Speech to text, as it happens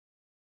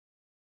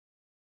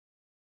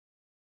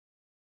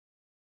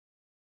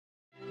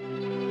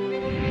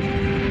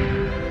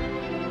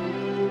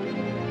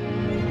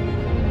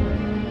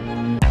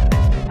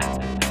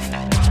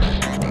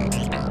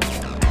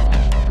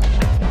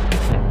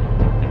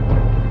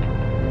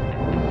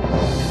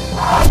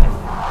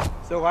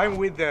So I'm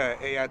with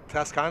Eija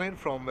Taskanen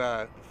from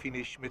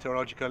Finnish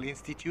Meteorological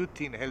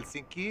Institute in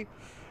Helsinki.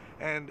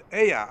 And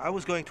Eija, I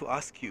was going to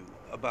ask you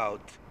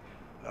about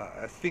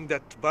a thing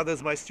that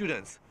bothers my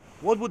students.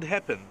 What would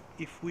happen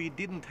if we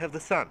didn't have the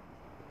sun?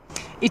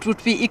 It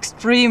would be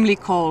extremely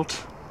cold,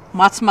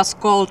 much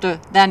colder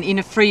than in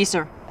a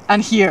freezer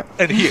and here.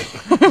 And here,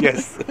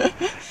 yes.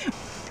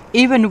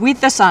 Even with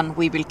the sun,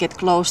 we will get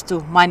close to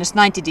minus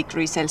 90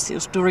 degrees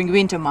Celsius during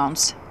winter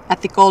months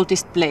at the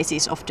coldest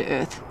places of the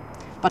Earth.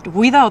 But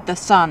without the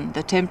sun,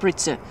 the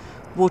temperature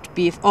would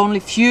be only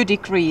few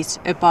degrees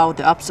above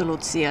the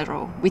absolute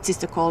zero, which is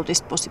the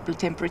coldest possible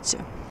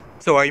temperature.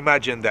 So I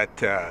imagine that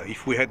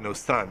if we had no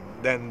sun,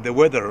 then the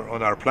weather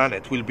on our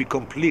planet will be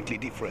completely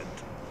different.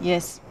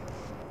 Yes,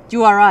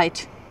 you are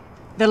right.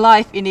 The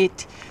life in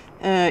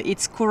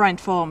its current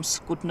forms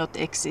could not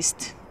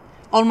exist.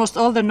 Almost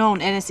all the known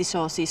energy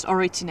sources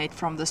originate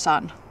from the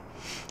sun.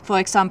 For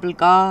example,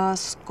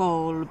 gas,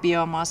 coal,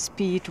 biomass,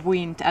 peat,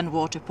 wind and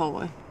water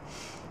power.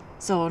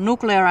 So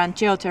nuclear and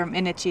geothermal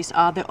energies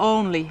are the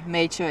only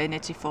major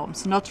energy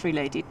forms not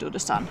related to the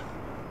sun.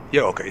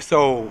 Yeah, okay.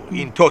 So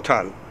in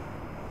total,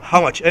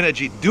 how much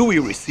energy do we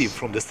receive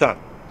from the sun?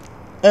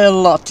 A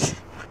lot.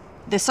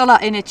 The solar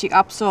energy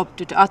absorbed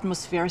to the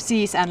atmosphere,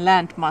 seas and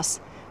land mass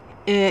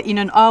in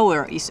an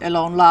hour is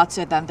alone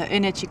larger than the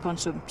energy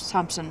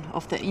consumption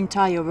of the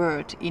entire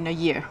world in a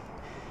year.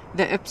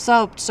 The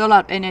absorbed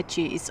solar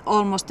energy is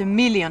almost 1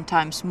 million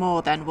times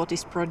more than what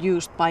is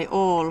produced by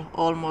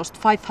almost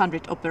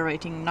 500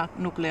 operating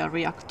nuclear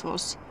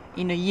reactors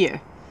in a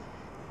year.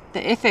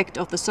 The effect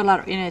of the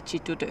solar energy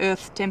to the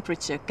Earth's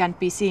temperature can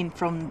be seen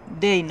from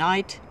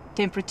day-night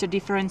temperature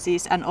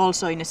differences and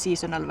also in a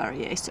seasonal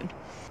variation.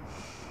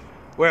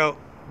 Well,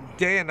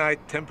 day and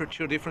night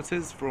temperature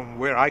differences from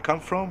where I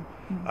come from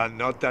are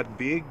not that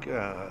big.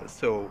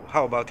 So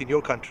how about in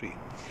your country?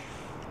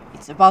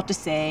 It's about the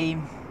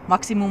same,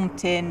 maximum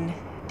 10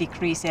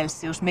 degrees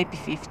Celsius, maybe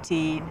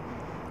 15.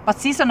 But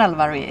seasonal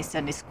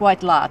variation is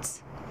quite large.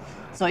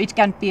 So it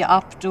can be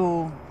up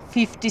to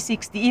 50,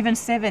 60, even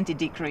 70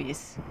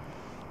 degrees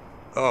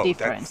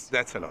difference.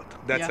 That's a lot.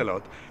 That's a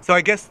lot. So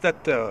I guess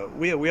that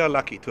we are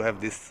lucky to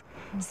have this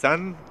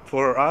sun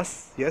for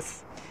us,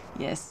 yes?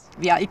 Yes,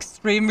 we are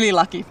extremely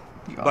lucky.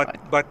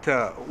 But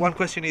one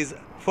question is,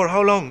 for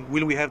how long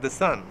will we have the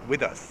sun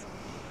with us?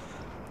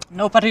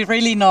 Nobody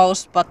really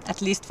knows, but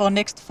at least for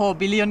next 4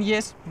 billion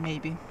years,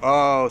 maybe.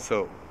 Oh,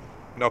 so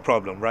no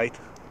problem, right?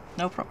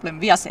 No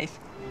problem, we are safe.